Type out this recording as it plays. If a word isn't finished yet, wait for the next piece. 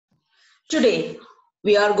Today,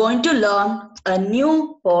 we are going to learn a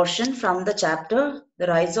new portion from the chapter The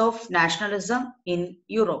Rise of Nationalism in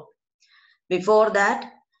Europe. Before that,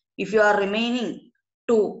 if you are remaining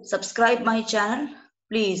to subscribe my channel,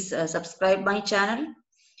 please subscribe my channel,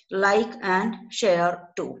 like and share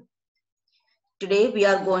too. Today, we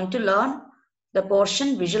are going to learn the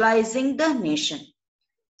portion Visualizing the Nation.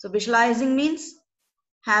 So, visualizing means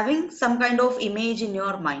having some kind of image in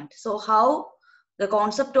your mind. So, how the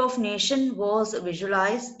concept of nation was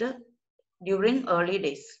visualized during early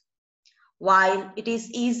days. While it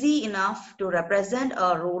is easy enough to represent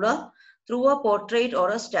a ruler through a portrait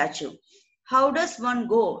or a statue, how does one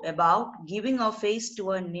go about giving a face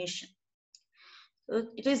to a nation?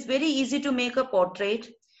 It is very easy to make a portrait.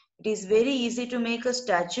 It is very easy to make a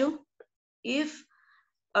statue if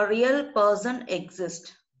a real person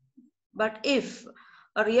exists. But if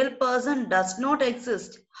a real person does not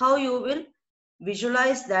exist, how you will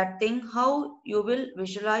visualize that thing, how you will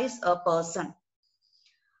visualize a person.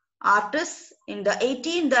 Artists in the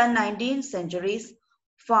 18th and 19th centuries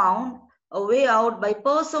found a way out by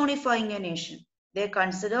personifying a nation. They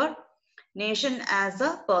considered nation as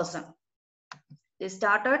a person. They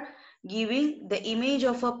started giving the image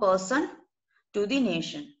of a person to the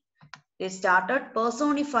nation. They started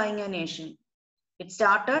personifying a nation. It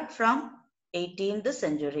started from 18th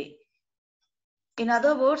century. In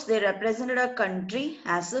other words, they represented a country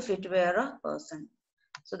as if it were a person.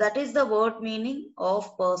 So that is the word meaning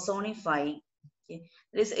of personifying. Okay.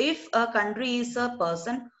 That is, if a country is a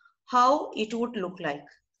person, how it would look like.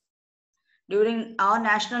 During our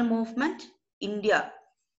national movement, India,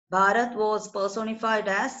 Bharat was personified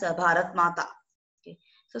as Bharat Mata. Okay.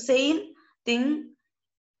 So same thing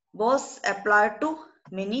was applied to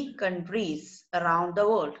many countries around the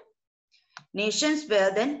world. Nations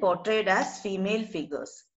were then portrayed as female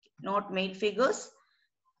figures, not male figures.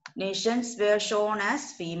 Nations were shown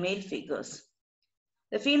as female figures.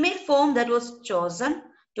 The female form that was chosen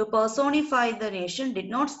to personify the nation did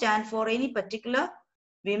not stand for any particular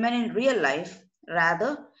women in real life.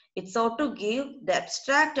 Rather, it sought to give the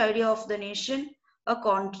abstract idea of the nation a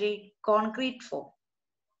concrete form.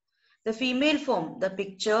 The female form, the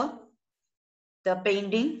picture, the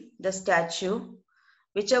painting, the statue,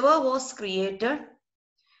 whichever was created,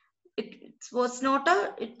 it's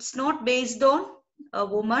not based on a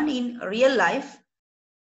woman in real life.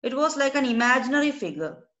 It was like an imaginary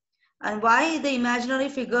figure. And why the imaginary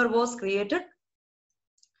figure was created?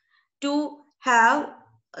 To have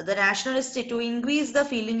the nationalistic, to increase the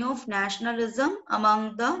feeling of nationalism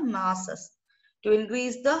among the masses, to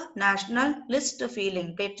increase the nationalist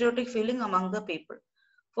feeling, patriotic feeling among the people.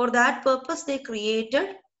 For that purpose, they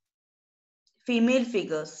created female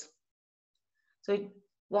figures. So it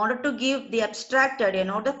wanted to give the abstract idea,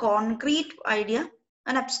 not a concrete idea,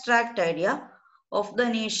 an abstract idea of the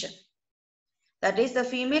nation. That is, the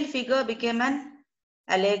female figure became an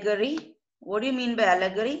allegory. What do you mean by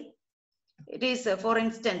allegory? It is, for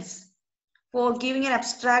instance, for giving an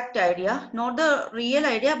abstract idea, not the real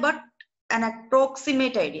idea, but an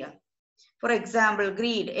approximate idea. For example,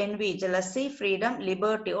 greed, envy, jealousy, freedom,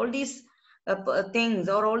 liberty, all these things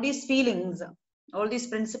or all these feelings, all these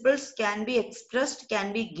principles can be expressed,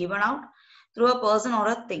 can be given out through a person or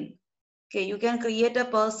a thing. Okay, you can create a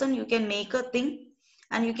person, you can make a thing,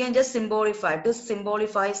 and you can just symbolify. This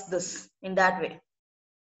symbolifies this in that way.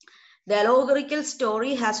 The allegorical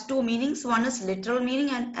story has two meanings. One is literal meaning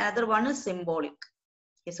and another one is symbolic.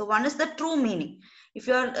 Okay, so one is the true meaning. If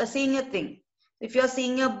you are seeing a thing, if you are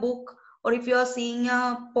seeing a book, or if you are seeing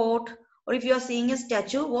a pot, or if you are seeing a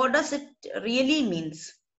statue, what does it really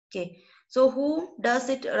means? Okay, so who does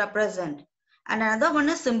it represent? And another one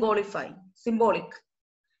is symbolic.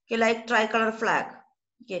 Okay, like tricolor flag.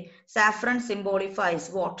 Okay, saffron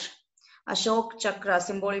symbolifies what? Ashok chakra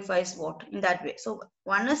symbolifies what? In that way. So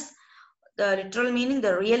one is the literal meaning,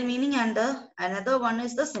 the real meaning, and another one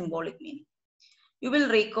is the symbolic meaning. You will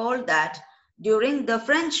recall that during the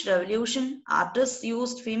French Revolution, artists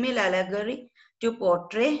used female allegory to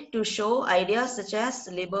portray, to show ideas such as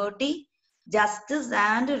liberty, justice,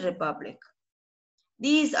 and republic.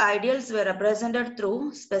 These ideals were represented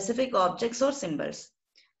through specific objects or symbols.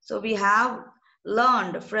 So we have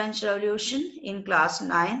learned French Revolution in class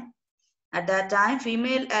 9. At that time,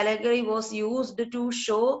 female allegory was used to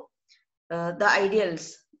show the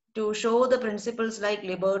ideals, to show the principles like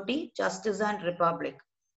liberty, justice, and republic.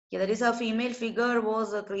 Okay, that is, a female figure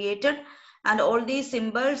was created, and all these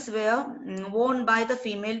symbols were worn by the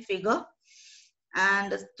female figure.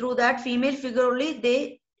 And through that female figure only,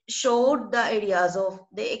 they showed the ideas of,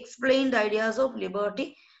 they explained the ideas of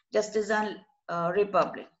liberty, justice, and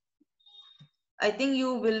republic. I think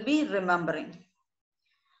you will be remembering.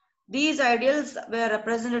 These ideals were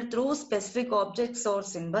represented through specific objects or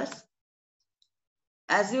symbols.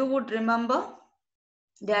 As you would remember,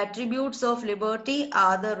 the attributes of liberty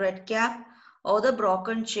are the red cap or the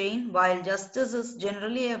broken chain, while justice is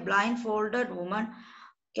generally a blindfolded woman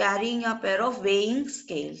carrying a pair of weighing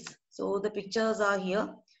scales. So the pictures are here: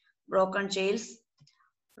 broken chains,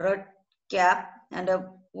 red cap, and a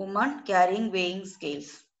woman carrying weighing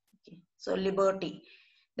scales. Okay. So liberty,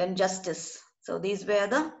 then justice. So these were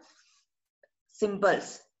the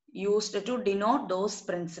symbols used to denote those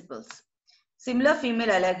principles. Similar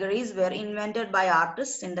female allegories were invented by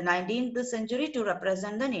artists in the 19th century to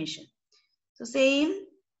represent the nation. So same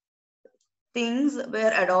things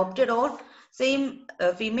were adopted, or same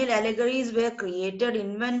female allegories were created,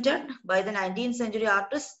 invented by the 19th century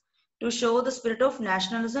artists to show the spirit of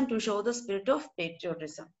nationalism, to show the spirit of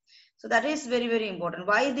patriotism. So that is very, very important.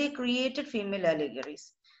 Why they created female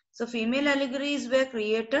allegories? So female allegories were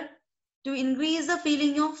created to increase the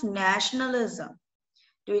feeling of nationalism,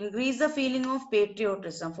 to increase the feeling of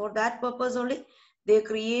patriotism. For that purpose only, they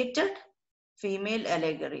created female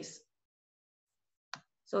allegories.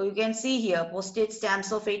 So you can see here postage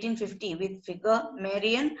stamps of 1850 with figure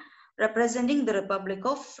Marianne representing the Republic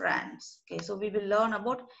of France. Okay, so we will learn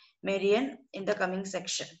about Marianne in the coming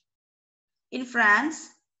section. In France,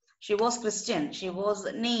 she was Christian. She was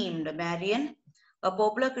named Marianne, a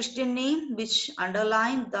popular Christian name which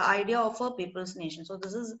underlined the idea of a people's nation. So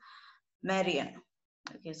this is Marianne.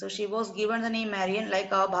 Okay, so she was given the name Marianne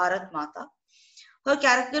like our Bharat Mata. Her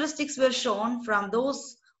characteristics were shown from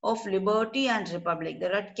those of liberty and republic. The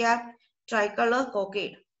red cap, tricolor,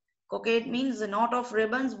 cockade. Cockade means a knot of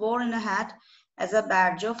ribbons worn in a hat as a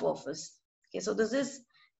badge of office. Okay, so this is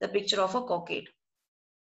the picture of a cockade.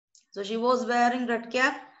 So she was wearing red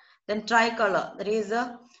cap, then tricolor, that is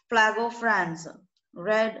a flag of France,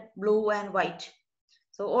 red, blue, and white.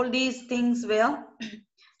 So all these things were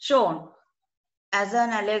shown as an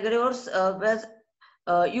allegory, or was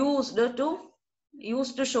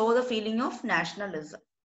used to show the feeling of nationalism.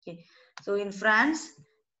 Okay. So in France,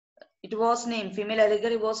 it was named, female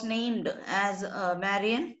allegory was named as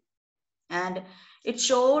Marianne, and it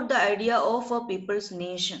showed the idea of a people's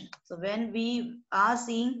nation. So when we are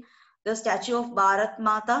seeing the statue of Bharat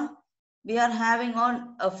Mata, we are having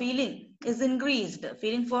on a feeling is increased.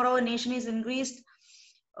 Feeling for our nation is increased.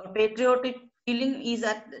 Patriotic feeling is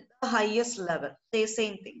at the highest level. Say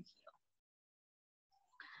same thing.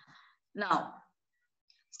 Now,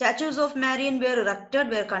 statues of Marianne were erected,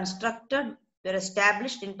 were constructed, were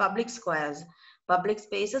established in public squares, public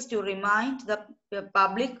spaces to remind the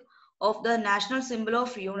public of the national symbol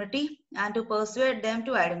of unity and to persuade them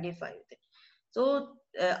to identify with it. So,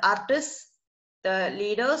 artists, the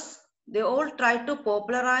leaders, they all tried to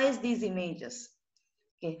popularize these images.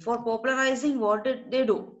 Okay, for popularizing, what did they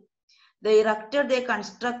do? They erected, they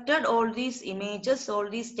constructed all these images, all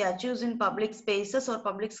these statues in public spaces or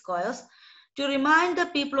public squares to remind the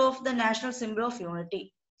people of the national symbol of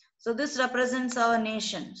unity. So this represents our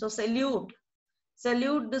nation. So salute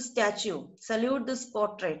this statue, salute this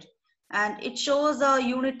portrait, and it shows our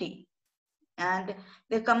unity. And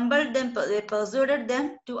they compelled them, they persuaded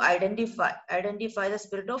them to identify the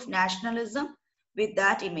spirit of nationalism with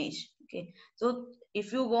that image. Okay, so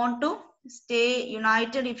if you want to stay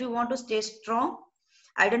united, if you want to stay strong,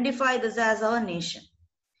 identify this as our nation.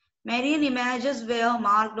 Marian images were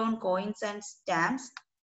marked on coins and stamps.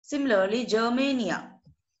 Similarly, Germania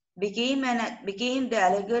became the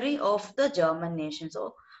allegory of the German nation.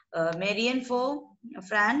 So Marian for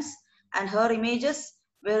France, and her images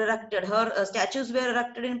were erected, her statues were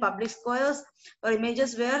erected in public squares, her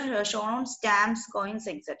images were shown on stamps, coins,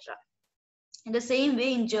 etc. In the same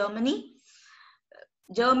way, in Germany,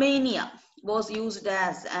 Germania was used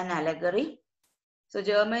as an allegory. So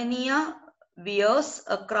Germania wears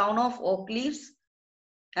a crown of oak leaves,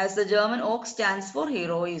 as the German oak stands for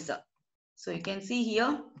heroism. So you can see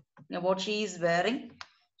here what she is wearing.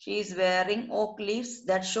 She is wearing oak leaves,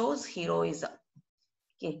 that shows heroism.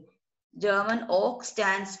 Okay, German oak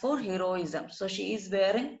stands for heroism. So she is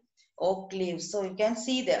wearing oak leaves. So you can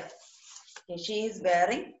see there. Okay, she is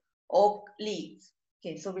wearing oak leaves.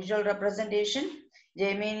 Okay, so visual representation.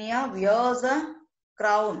 Germania wears a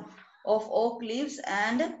crown of oak leaves,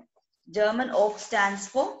 and German oak stands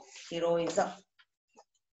for heroism.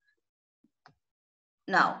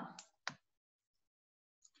 Now,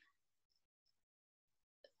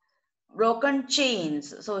 broken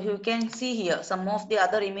chains. So you can see here some of the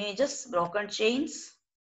other images, broken chains.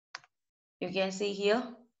 You can see here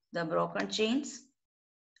the broken chains.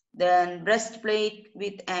 Then breastplate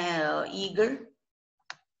with eagle.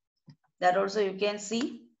 That also you can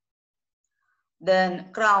see.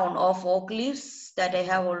 Then crown of oak leaves that I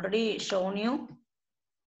have already shown you.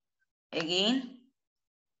 Again,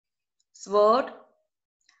 sword,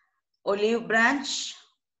 olive branch,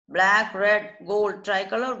 black, red, gold,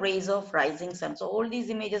 tricolor, rays of rising sun. So all these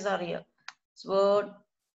images are here. Sword,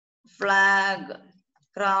 flag,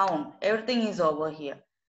 crown, everything is over here.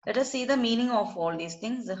 Let us see the meaning of all these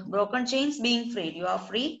things. Broken chains, being freed. You are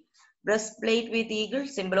free. Breastplate with eagle,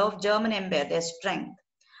 symbol of German Empire, their strength.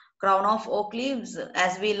 Crown of oak leaves,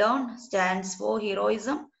 as we learned, stands for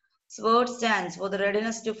heroism. Sword stands for the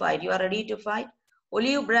readiness to fight. You are ready to fight.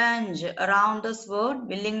 Olive branch around the sword,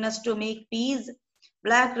 willingness to make peace.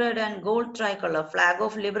 Black, red, and gold tricolor, flag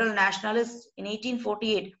of liberal nationalists in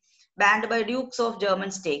 1848, banned by dukes of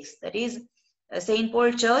German states. That is, St.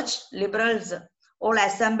 Paul Church, liberals all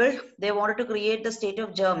assembled. They wanted to create the state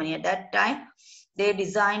of Germany. At that time, they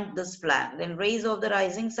designed this flag. Then rays of the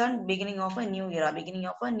rising sun, beginning of a new era, beginning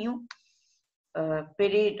of a new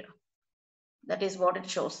period. That is what it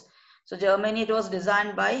shows. So Germany, it was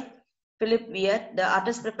designed by Philip Viet. The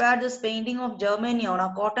artist prepared this painting of Germany on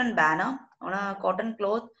a cotton banner, on a cotton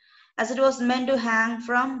cloth, as it was meant to hang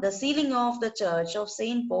from the ceiling of the church of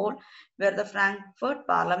St. Paul, where the Frankfurt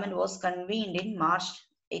Parliament was convened in March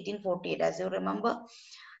 1848. As you remember,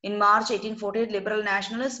 in March 1848, liberal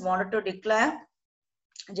nationalists wanted to declare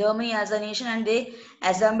Germany as a nation, and they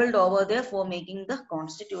assembled over there for making the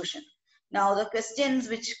constitution. Now the questions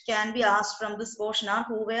which can be asked from this portion are: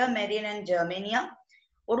 who were Marian and Germania?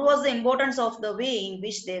 What was the importance of the way in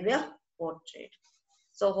which they were portrayed?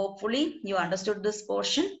 So hopefully you understood this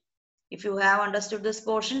portion. If you have understood this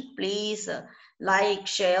portion, please like,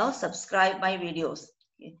 share, subscribe my videos.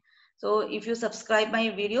 Okay. So if you subscribe my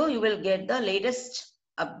video, you will get the latest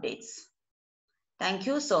updates. Thank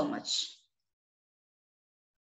you so much.